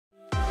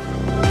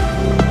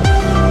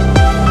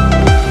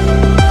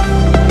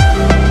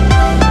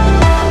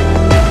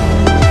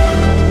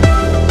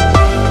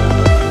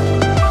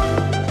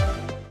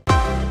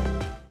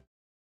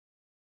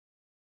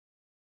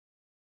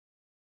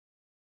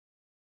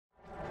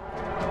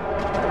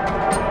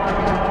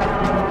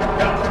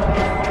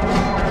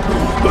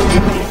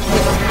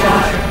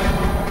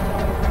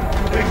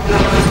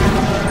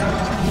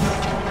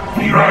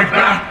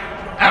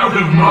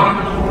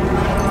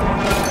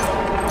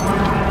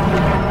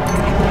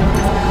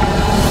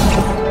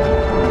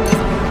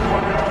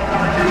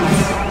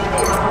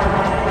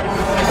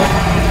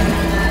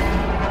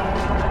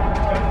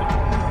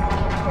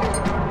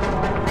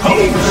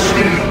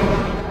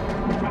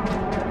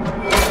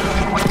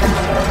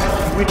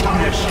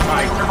Witness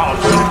my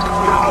cosmic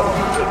power.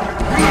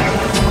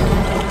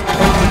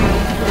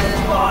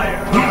 Fire.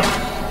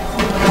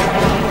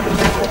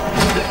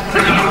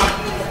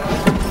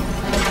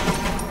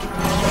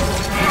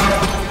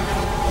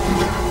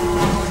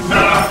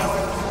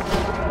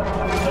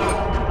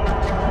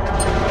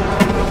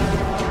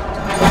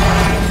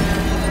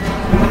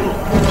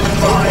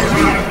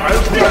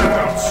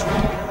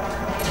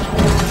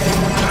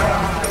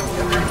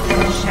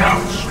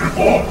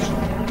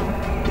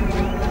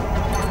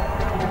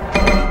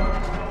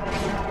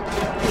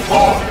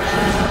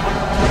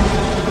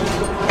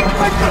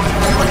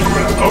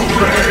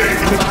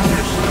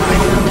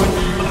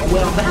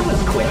 Well, that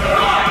was quick.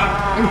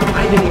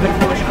 I didn't even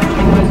finish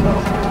cleaning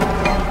myself.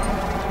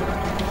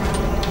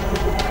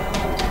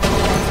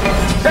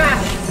 Ha!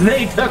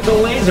 They took the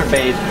laser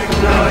bait.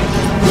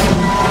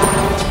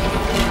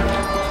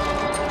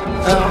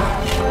 Oh,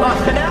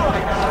 now I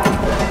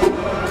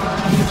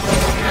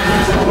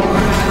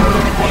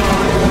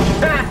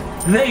Ha!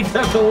 They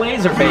took the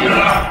laser bait.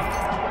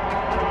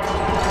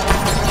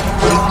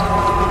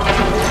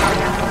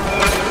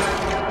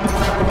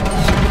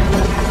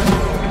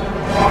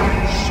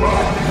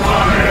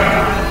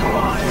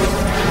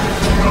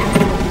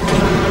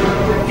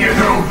 Get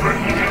over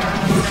here.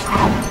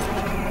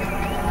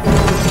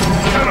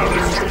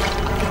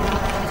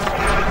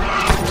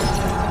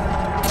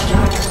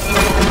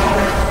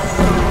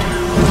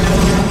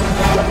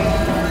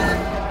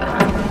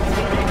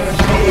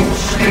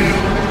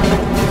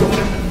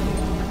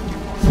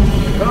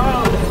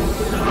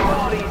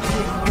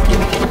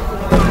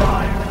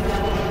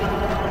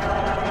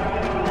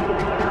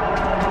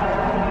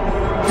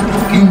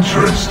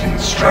 Interesting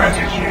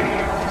strategy.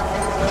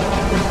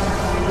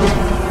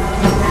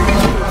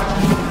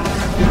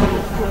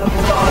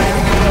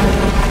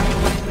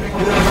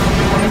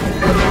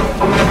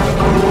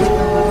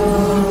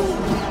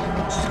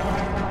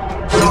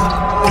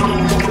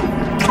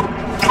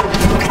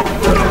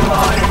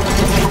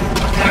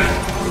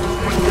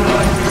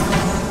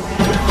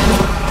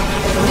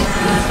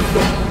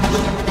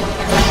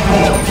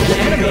 The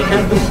enemy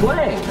has been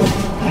slain.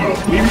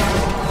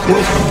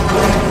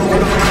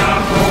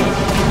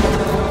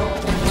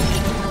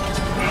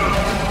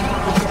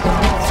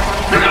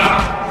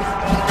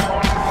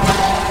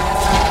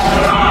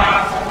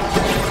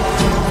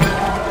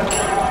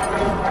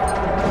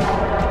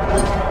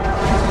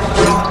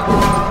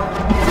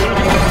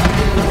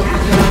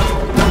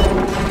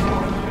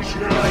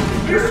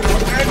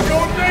 And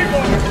your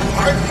neighbor,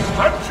 I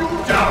hunt you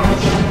down.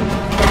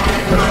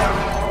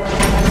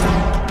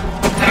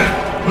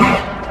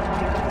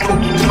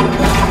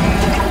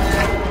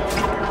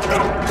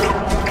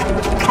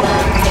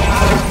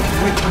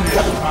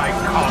 Witness my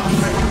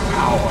cosmic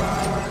power.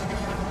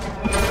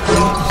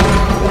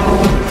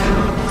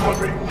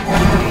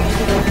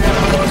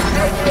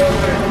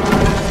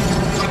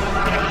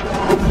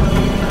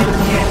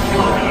 Get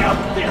me up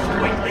this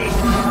quickly.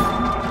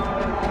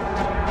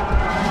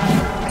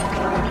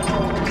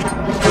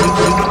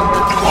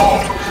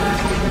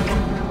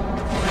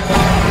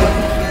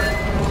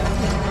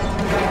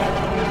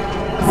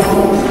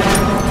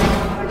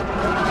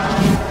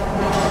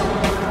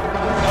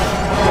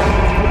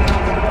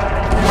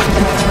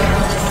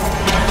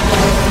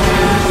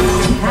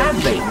 Have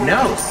they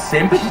no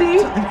sympathy?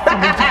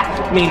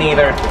 Me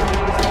neither. I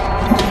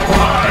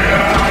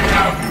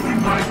have you in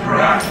my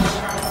grasp.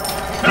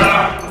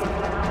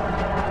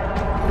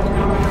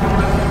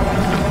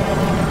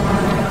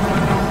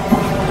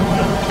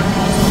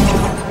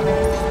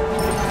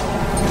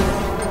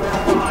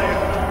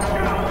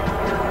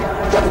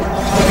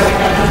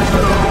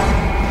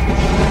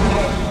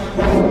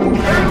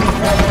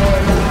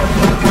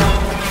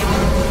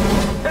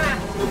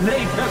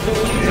 They took the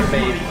laser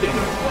bait.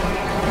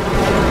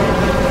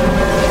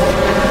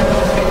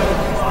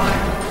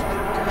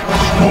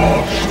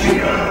 Scorch the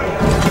earth.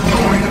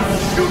 Going to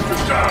shoot you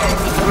down.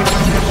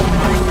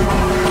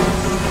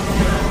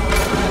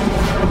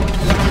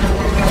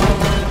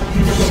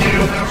 You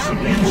still have some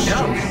No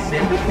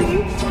sympathy?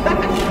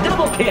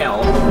 Double kill.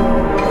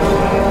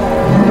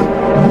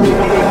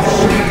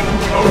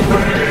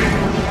 Obey.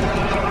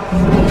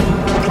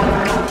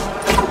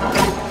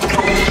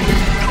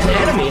 The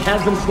enemy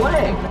has been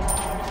slain.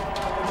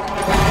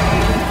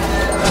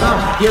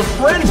 Ugh, your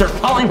friends are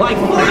falling like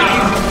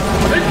flies.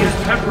 Minions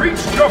have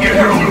reached your Get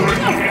over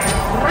here.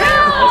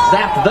 I'll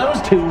zap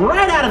those two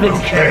right out of its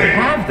Okay.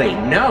 Have they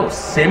no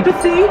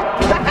sympathy?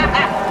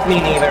 Me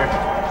neither.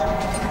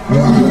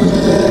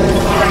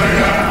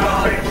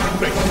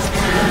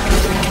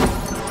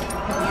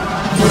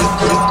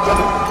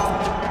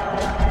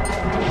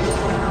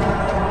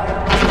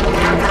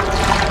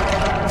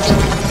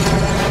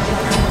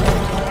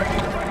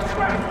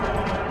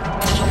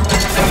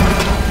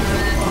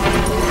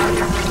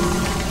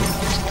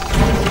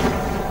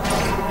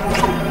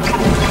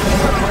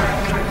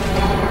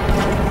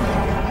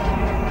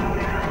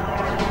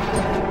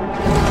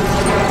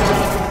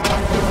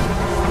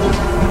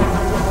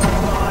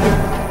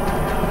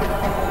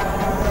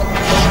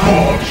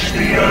 Scorch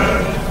the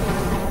earth.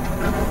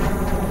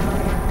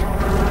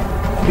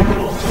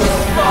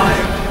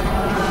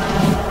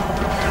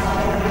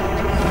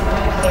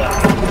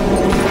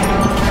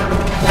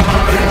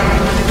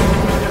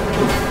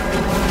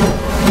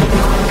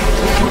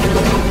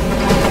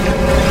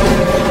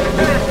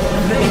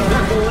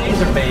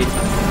 bait.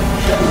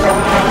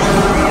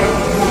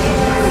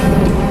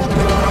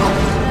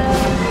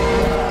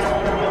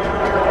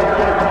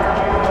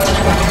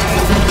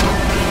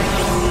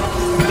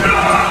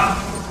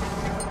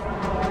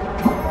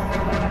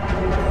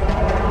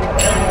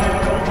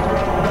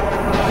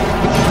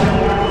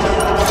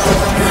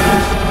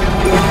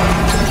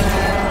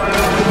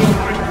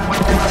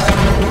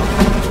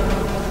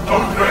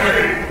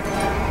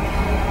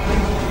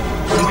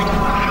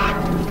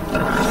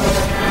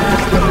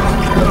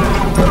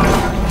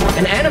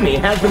 An enemy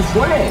has been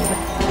slain.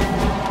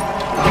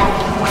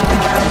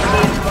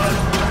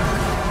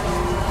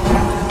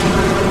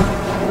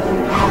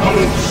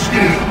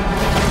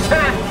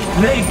 Ha!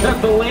 They took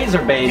the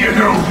laser bait. Get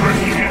over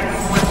here!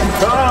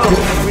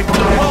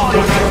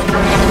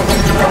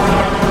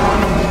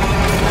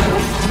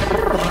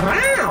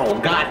 Wow!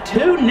 Got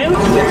 2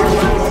 nukes with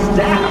 1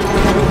 stab.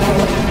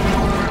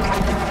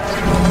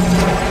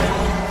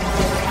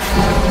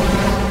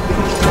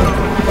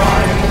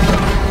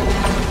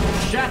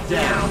 Shut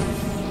down.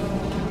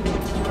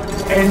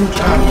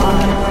 Enter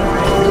my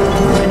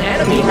An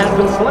enemy has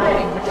been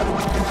slain.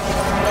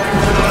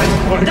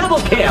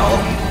 Double kill!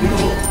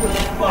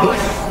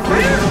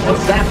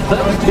 Zap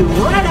those 2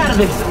 right out of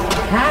existence.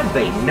 Have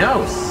they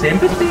no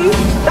sympathy?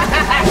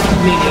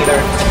 Me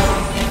neither.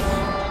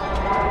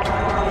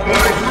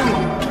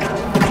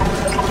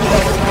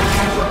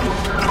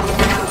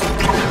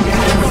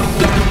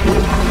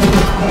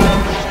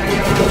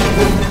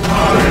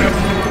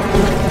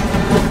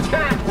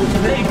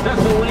 They took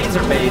the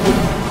laser bait.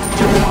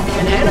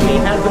 An enemy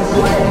has been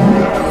slain.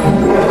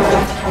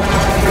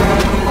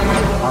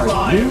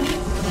 Are you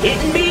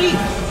kidding me?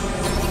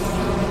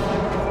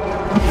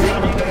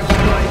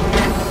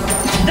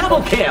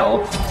 Double kill!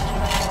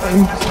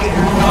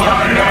 Your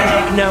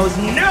magic knows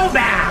no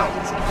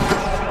bounds!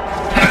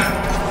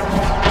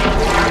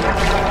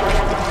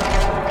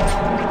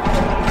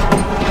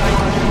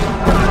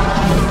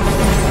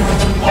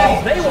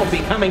 They won't be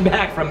coming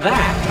back from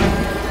that.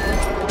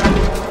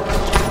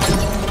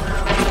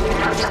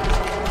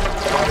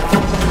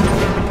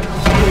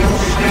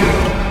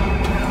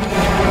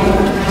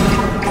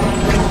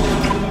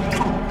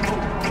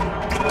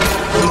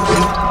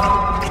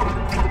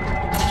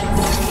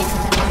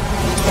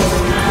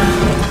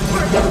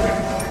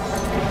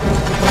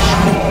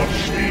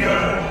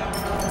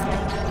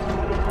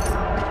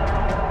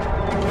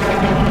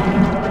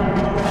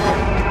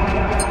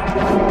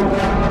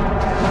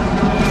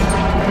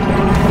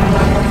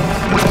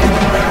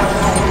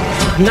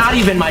 Not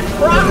even my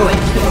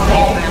froglings could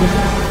save them.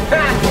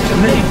 Ha!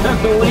 They took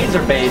the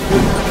laser bait.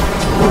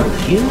 Are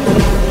you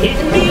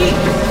kidding me?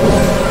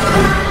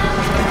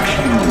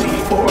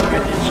 puny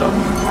organism.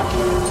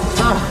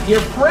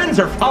 Your friends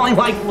are falling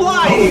like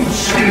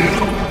flies.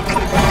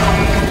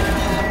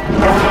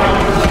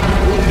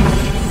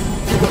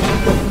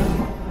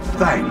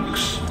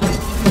 Thanks.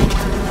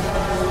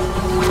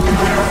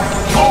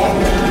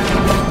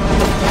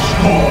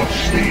 Scorch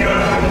the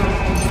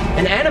earth.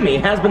 An enemy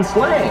has been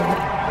slain.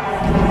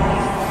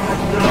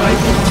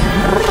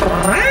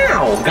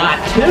 Wow!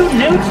 Got 2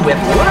 nukes with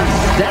 1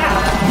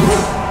 stab.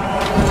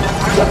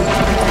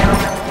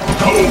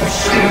 Oh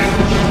shit!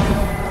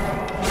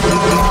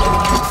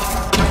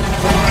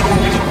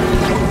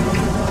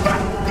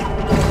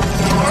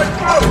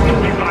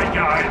 My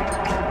guy.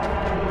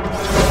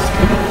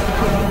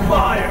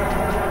 Fire!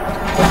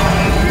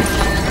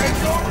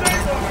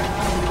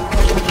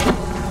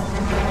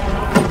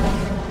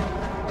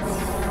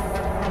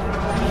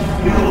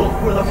 Fuel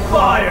for the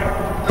fire!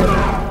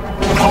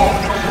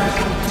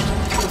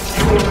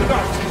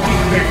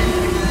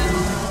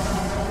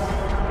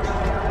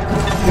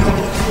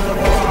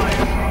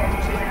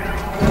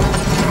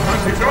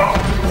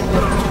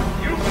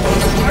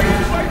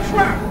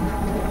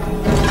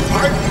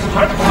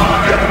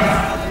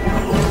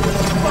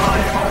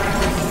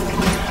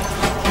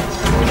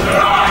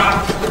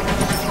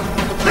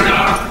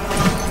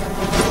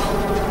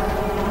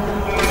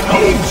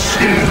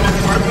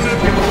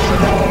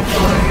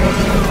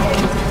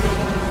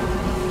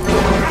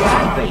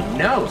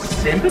 No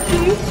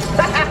sympathy?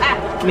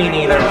 Me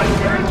neither.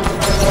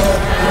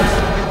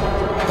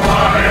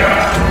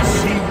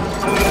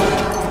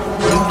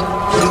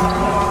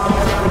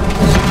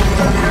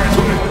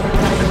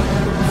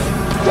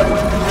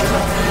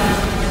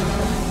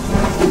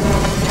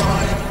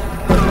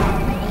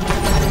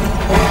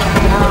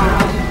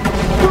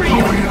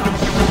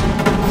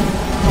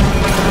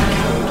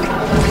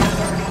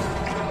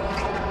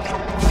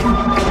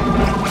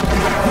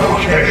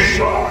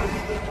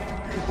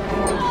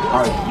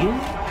 Are you?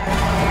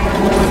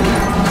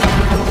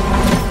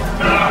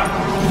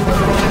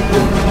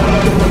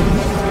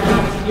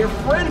 Your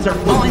friends are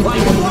falling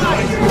like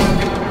flies!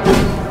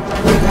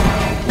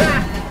 Ha!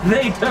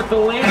 They took the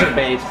laser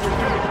bait.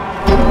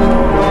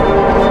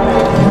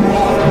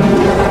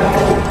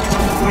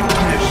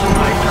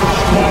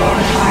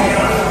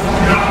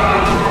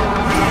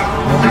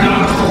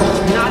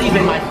 Not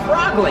even my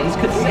froglings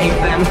could save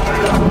them.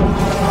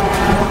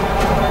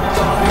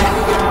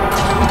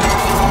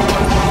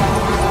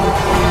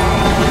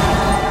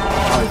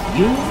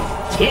 You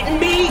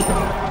kidding me?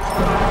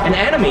 An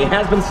enemy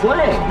has been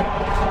slain.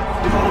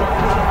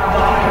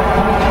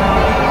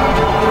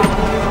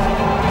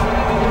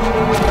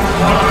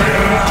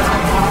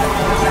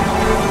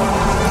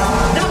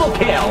 Double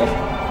kill.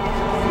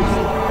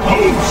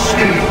 Hold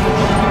still.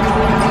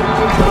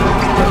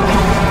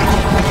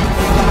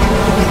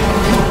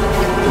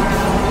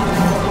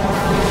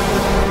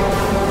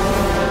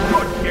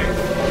 Good game.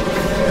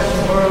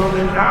 This world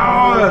is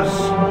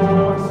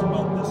ours.